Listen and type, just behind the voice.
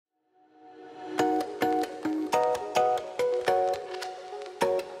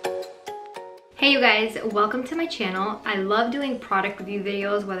Hey you guys, welcome to my channel. I love doing product review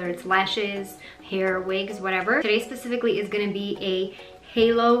videos, whether it's lashes, hair, wigs, whatever. Today specifically is gonna be a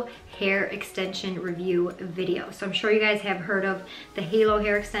Halo hair extension review video. So I'm sure you guys have heard of the Halo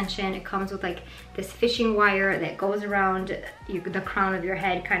hair extension. It comes with like this fishing wire that goes around the crown of your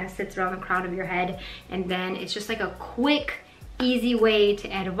head, kind of sits around the crown of your head, and then it's just like a quick, easy way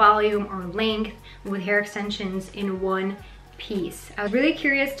to add volume or length with hair extensions in one piece. I was really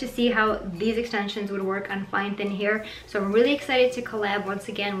curious to see how these extensions would work on fine thin hair, so I'm really excited to collab once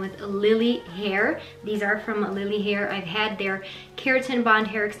again with LilyHair. These are from LilyHair. I've had their keratin bond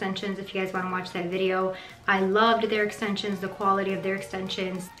hair extensions if you guys want to watch that video. I loved their extensions, the quality of their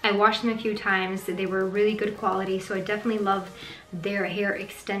extensions. I washed them a few times. They were really good quality, so I definitely love their hair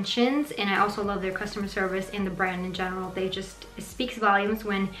extensions, and I also love their customer service and the brand in general. It speaks volumes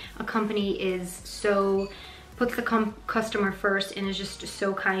when a company is puts the customer first and is just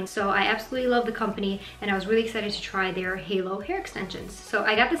so kind. So I absolutely love the company, and I was really excited to try their Halo hair extensions. So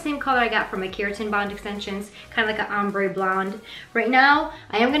I got the same color I got from my keratin bond extensions, kind of like an ombre blonde. Right now,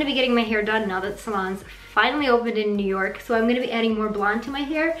 I am going to be getting my hair done now that the salon's finally opened in New York, so I'm going to be adding more blonde to my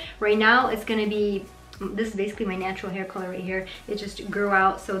hair. Right now, it's going to be, this is basically my natural hair color right here. It just grew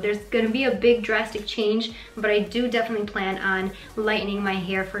out, so there's gonna be a big drastic change, but I do definitely plan on lightening my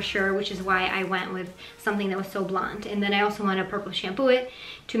hair for sure, which is why I went with something that was so blonde. And then I also want to purple shampoo it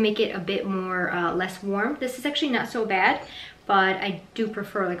to make it a bit more less warm. This is actually not so bad, but I do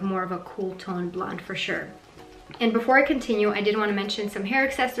prefer like more of a cool toned blonde for sure. And before I continue, I did want to mention some hair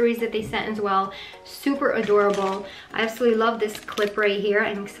accessories that they sent as well. Super adorable. I absolutely love this clip right here.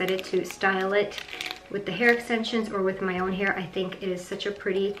 I'm excited to style it with the hair extensions or with my own hair. I think it is such a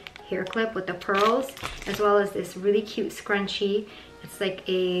pretty hair clip with the pearls, as well as this really cute scrunchie. It's like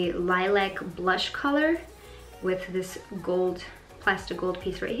a lilac blush color with this gold, plastic gold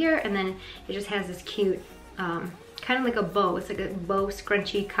piece right here, and then it just has this cute kind of like a bow. It's like a bow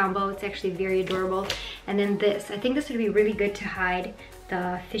scrunchie combo. It's actually very adorable. And then this, I think this would be really good to hide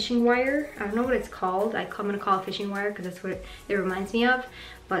the fishing wire. I don't know what it's called. I'm gonna call it fishing wire because that's what it reminds me of.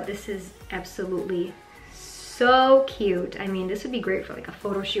 But this is absolutely so cute. I mean, this would be great for like a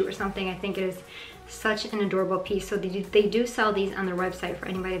photo shoot or something. I think it is such an adorable piece. So they do sell these on their website for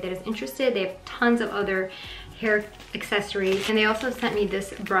anybody that is interested. They have tons of other hair accessories, and they also sent me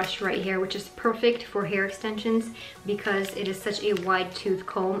this brush right here, which is perfect for hair extensions because it is such a wide tooth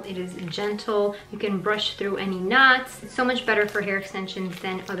comb. It is gentle. You can brush through any knots. It's so much better for hair extensions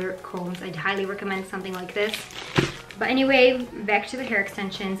than other combs. I'd highly recommend something like this. But anyway, back to the hair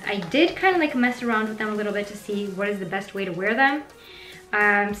extensions. I did kind of like mess around with them a little bit to see what is the best way to wear them.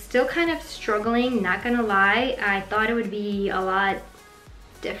 I'm still kind of struggling, not gonna lie. I thought it would be a lot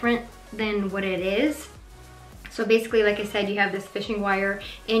different than what it is. So basically, like I said, you have this fishing wire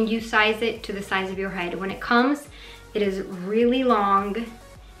and you size it to the size of your head. When it comes, it is really long.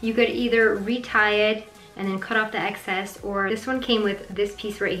 You could either retie it and then cut off the excess, or this one came with this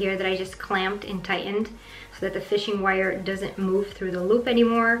piece right here that I just clamped and tightened so that the fishing wire doesn't move through the loop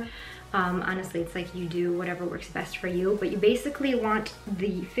anymore. Honestly, it's like you do whatever works best for you, but you basically want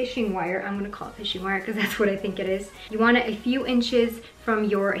the fishing wire, I'm gonna call it fishing wire because that's what I think it is. You want it a few inches from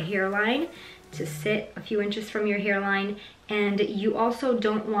your hairline, to sit a few inches from your hairline, and you also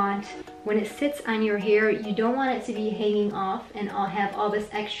don't want, when it sits on your hair, you don't want it to be hanging off and have all this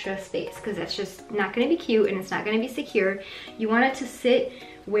extra space, because that's just not going to be cute and it's not going to be secure. You want it to sit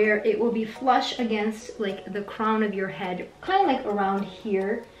where it will be flush against like the crown of your head, kind of like around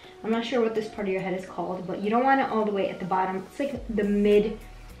here. I'm not sure what this part of your head is called, but you don't want it all the way at the bottom. It's like the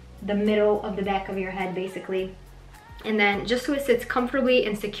middle of the back of your head basically. And then just so it sits comfortably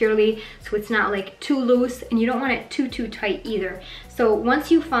and securely, so it's not like too loose, and you don't want it too tight either. So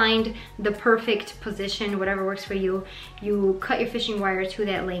once you find the perfect position, whatever works for you, you cut your fishing wire to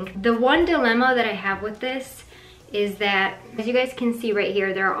that length. The one dilemma that I have with this is that, as you guys can see right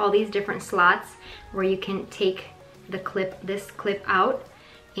here, there are all these different slots where you can take the clip, this clip out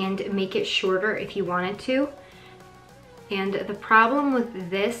and make it shorter if you wanted to. And the problem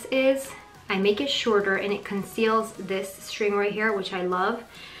with this is I make it shorter and it conceals this string right here, which I love,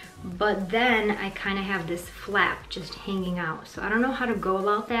 but then I kind of have this flap just hanging out. So I don't know how to go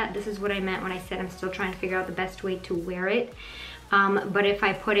about that. This is what I meant when I said I'm still trying to figure out the best way to wear it. But if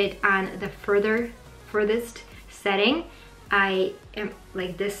I put it on the furthest setting, I am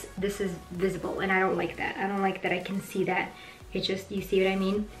like this is visible, and I don't like that. I don't like that I can see that. It just, you see what I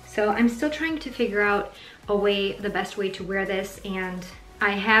mean? So I'm still trying to figure out the best way to wear this, and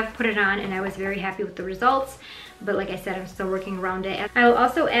I have put it on and I was very happy with the results, but like I said, I'm still working around it. I will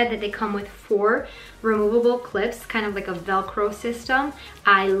also add that they come with 4 removable clips, kind of like a Velcro system.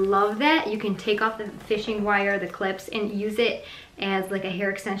 I love that. You can take off the fishing wire, the clips, and use it as like a hair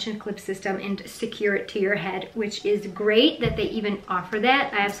extension clip system and secure it to your head, which is great that they even offer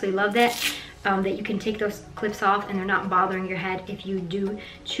that. I absolutely love that. That you can take those clips off and they're not bothering your head if you do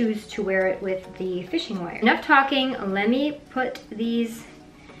choose to wear it with the fishing wire. Enough talking, let me put these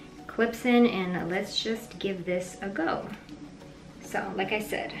clips in and let's just give this a go. So like I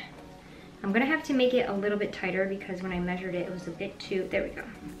said, I'm gonna have to make it a little bit tighter because when I measured it, it was a bit too, there we go.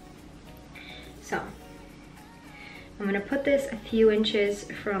 So I'm gonna put this a few inches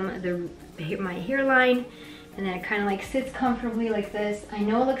from my hairline, and then it kind of like sits comfortably like this. I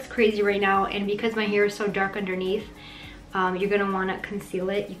know it looks crazy right now, and because my hair is so dark underneath, you're gonna wanna conceal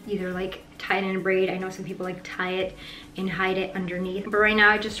it. You either like tie it in a braid. I know some people like tie it and hide it underneath, but right now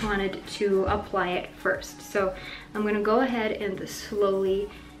I just wanted to apply it first. So I'm gonna go ahead and slowly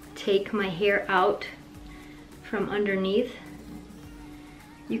take my hair out from underneath.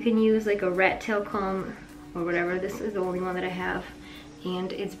 You can use like a rat tail comb or whatever. This is the only one that I have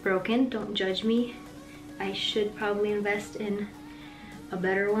and it's broken. Don't judge me. I should probably invest in a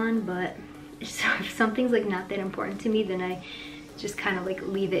better one, but if something's like not that important to me, then I just kind of like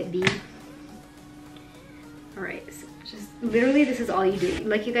leave it be. All right, so just literally this is all you do.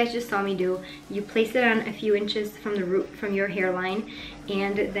 Like you guys just saw me do. You place it on a few inches from the root, from your hairline,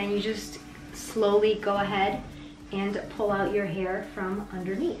 and then you just slowly go ahead and pull out your hair from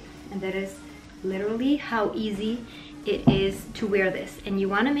underneath. And that is literally how easy it is to wear this. And you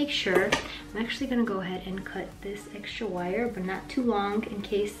want to make sure, I'm actually going to go ahead and cut this extra wire, but not too long, in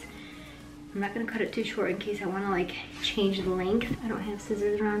case I'm not going to cut it too short in case I want to like change the length. I don't have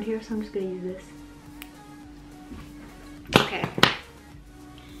scissors around here, so I'm just going to use this. Okay,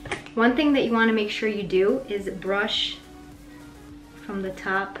 one thing that you want to make sure you do is brush from the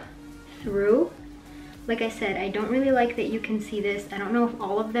top through. Like I said, I don't really like that you can see this. I don't know if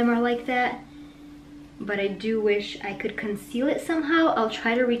all of them are like that, but I do wish I could conceal it somehow. I'll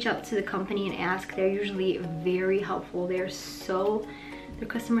try to reach out to the company and ask. They're usually very helpful. Their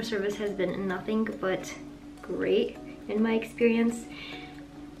customer service has been nothing but great in my experience.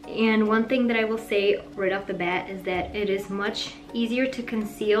 And one thing that I will say right off the bat is that it is much easier to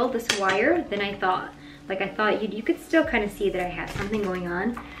conceal this wire than I thought. Like I thought you could still kind of see that I had something going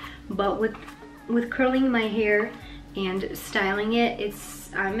on, but with curling my hair and styling it,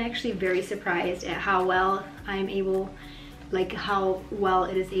 I'm actually very surprised at how well I'm able, like how well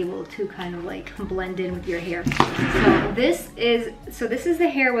it is able to kind of like blend in with your hair. So this is the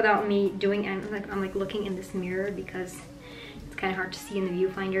hair without me doing, I'm like looking in this mirror because it's kind of hard to see in the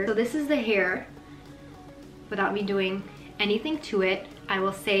viewfinder. So this is the hair without me doing anything to it. I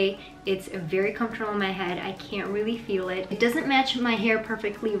will say it's very comfortable in my head. I can't really feel it. It doesn't match my hair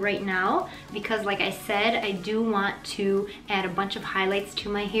perfectly right now because like I said, I do want to add a bunch of highlights to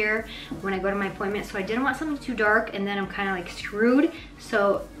my hair when I go to my appointment. So I didn't want something too dark and then I'm kind of like screwed.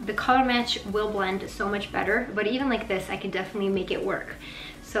 So the color match will blend so much better, but even like this, I can definitely make it work.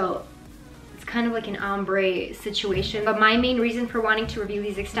 So it's kind of like an ombre situation. But my main reason for wanting to review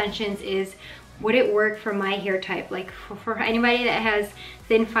these extensions is, would it work for my hair type? Like for anybody that has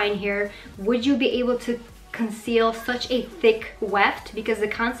thin, fine hair, would you be able to conceal such a thick weft? Because the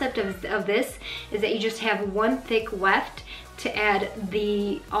concept of this is that you just have one thick weft to add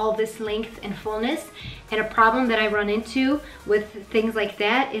all this length and fullness. And a problem that I run into with things like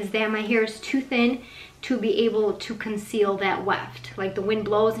that is that my hair is too thin to be able to conceal that weft. Like the wind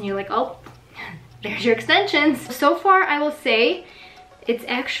blows and you're like, oh, there's your extensions. So far, I will say, it's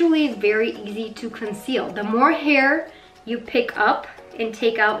actually very easy to conceal. The more hair you pick up and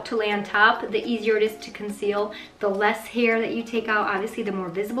take out to lay on top, the easier it is to conceal. The less hair that you take out, obviously the more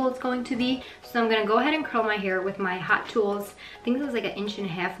visible it's going to be. So I'm gonna go ahead and curl my hair with my Hot Tools. I think it was like an 1.5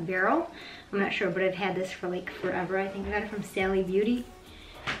 inch barrel. I'm not sure, but I've had this for like forever. I think I got it from Sally Beauty.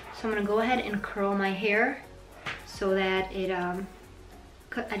 So I'm gonna go ahead and curl my hair so that it,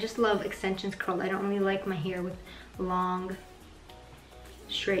 I just love extensions curled. I don't really like my hair with long,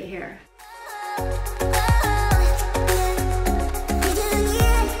 straight hair.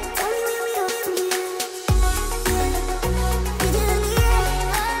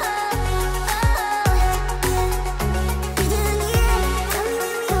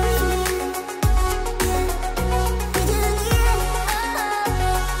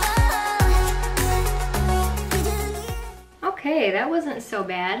 Okay, that wasn't so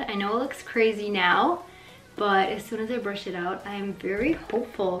bad. I know it looks crazy now, but as soon as I brush it out, I am very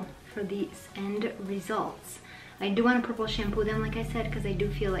hopeful for these end results. I do want to purple shampoo them, like I said, because I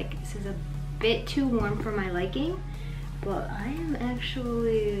do feel like this is a bit too warm for my liking, but I am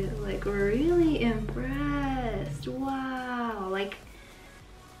actually like really impressed. Wow, like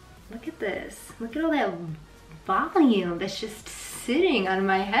look at this. Look at all that volume that's just sitting on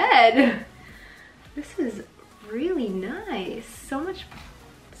my head. This is really nice. So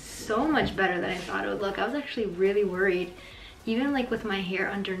much better than I thought it would look. I was actually really worried. Even like with my hair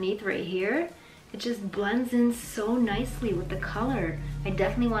underneath right here, it just blends in so nicely with the color. I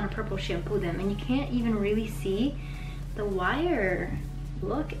definitely want to purple shampoo them, and you can't even really see the wire.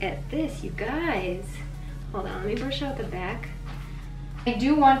 Look at this, you guys. Hold on, let me brush out the back. I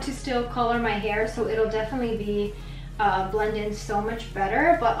do want to still color my hair, so it'll definitely be blend in so much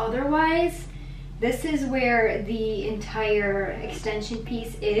better, but otherwise, this is where the entire extension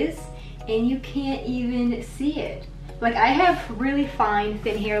piece is, and you can't even see it. Like, I have really fine,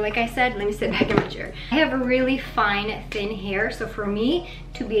 thin hair. Like I said, let me sit back in my chair. I have a really fine, thin hair, so for me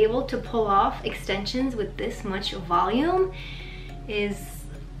to be able to pull off extensions with this much volume is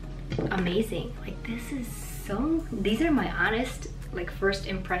amazing. Like, this is so, these are my honest, like, first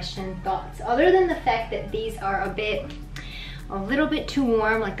impression thoughts. Other than the fact that these are a little bit too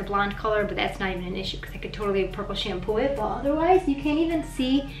warm, like the blonde color, but that's not even an issue because I could totally purple shampoo it, but otherwise you can't even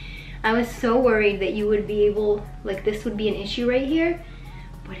see. I was so worried that you would be able, like this would be an issue right here,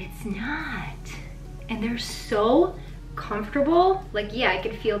 but it's not. And they're so comfortable. Like, yeah, I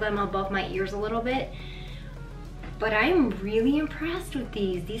could feel them above my ears a little bit, but I'm really impressed with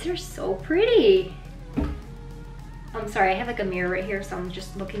these. These are so pretty. I'm sorry, I have like a mirror right here, so I'm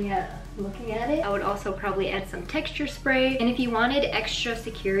just looking at it. I would also probably add some texture spray. And if you wanted extra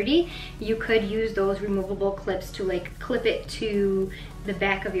security, you could use those removable clips to like clip it to the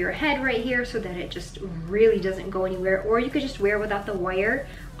back of your head right here so that it just really doesn't go anywhere. Or you could just wear without the wire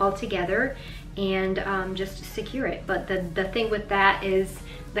altogether and just secure it. But the thing with that is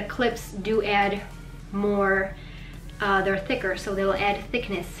the clips do add more, they're thicker, so they'll add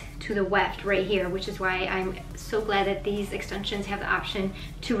thickness to the weft right here, which is why I'm so glad that these extensions have the option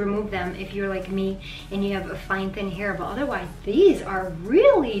to remove them if you're like me and you have a fine thin hair. But otherwise, these are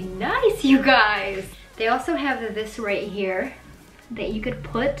really nice, you guys. They also have this right here that you could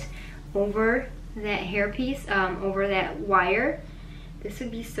put over that hairpiece, over that wire. This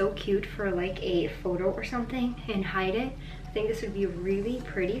would be so cute for like a photo or something and hide it. I think this would be really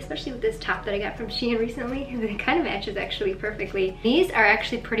pretty, especially with this top that I got from Shein recently. It kind of matches actually perfectly. These are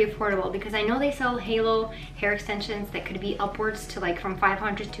actually pretty affordable because I know they sell halo hair extensions that could be upwards to like from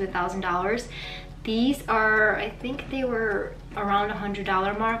 $500 to $1,000. These are, I think they were around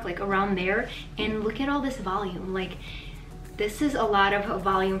 $100 mark, like around there. And look at all this volume. Like, this is a lot of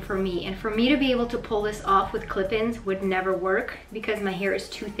volume for me, and for me to be able to pull this off with clip-ins would never work because my hair is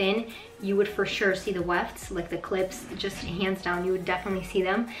too thin. You would for sure see the wefts, like the clips, just hands down, you would definitely see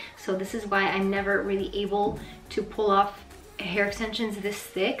them. So this is why I'm never really able to pull off hair extensions this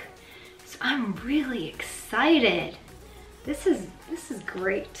thick. So I'm really excited. This is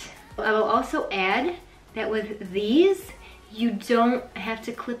great. I will also add that with these, you don't have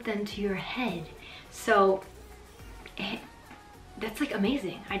to clip them to your head. So that's like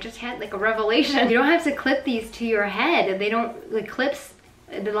amazing. I just had like a revelation. You don't have to clip these to your head. They don't, like clips,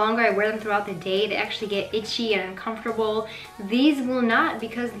 the longer I wear them throughout the day, they actually get itchy and uncomfortable. These will not,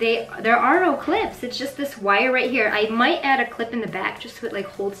 because there are no clips. It's just this wire right here. I might add a clip in the back just so it like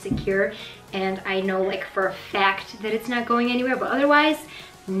holds secure, and I know like for a fact that it's not going anywhere, but otherwise,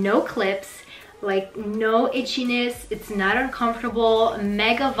 no clips. Like no itchiness, it's not uncomfortable,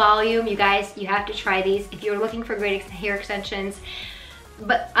 mega volume. You guys, you have to try these if you're looking for great hair extensions.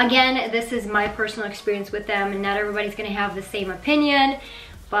 But again, this is my personal experience with them, and not everybody's gonna have the same opinion,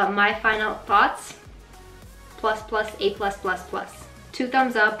 but my final thoughts, A++. 2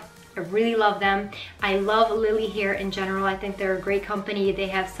 thumbs up. I really love them. I love LilyHair in general. I think they're a great company. They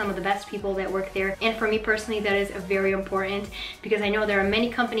have some of the best people that work there. And for me personally, that is very important because I know there are many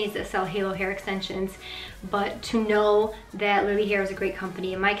companies that sell halo hair extensions, but to know that LilyHair is a great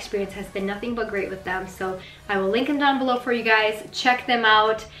company, and my experience has been nothing but great with them. So I will link them down below for you guys. Check them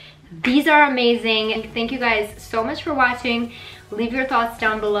out. These are amazing. Thank you guys so much for watching. Leave your thoughts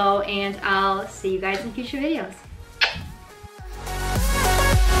down below, and I'll see you guys in future videos.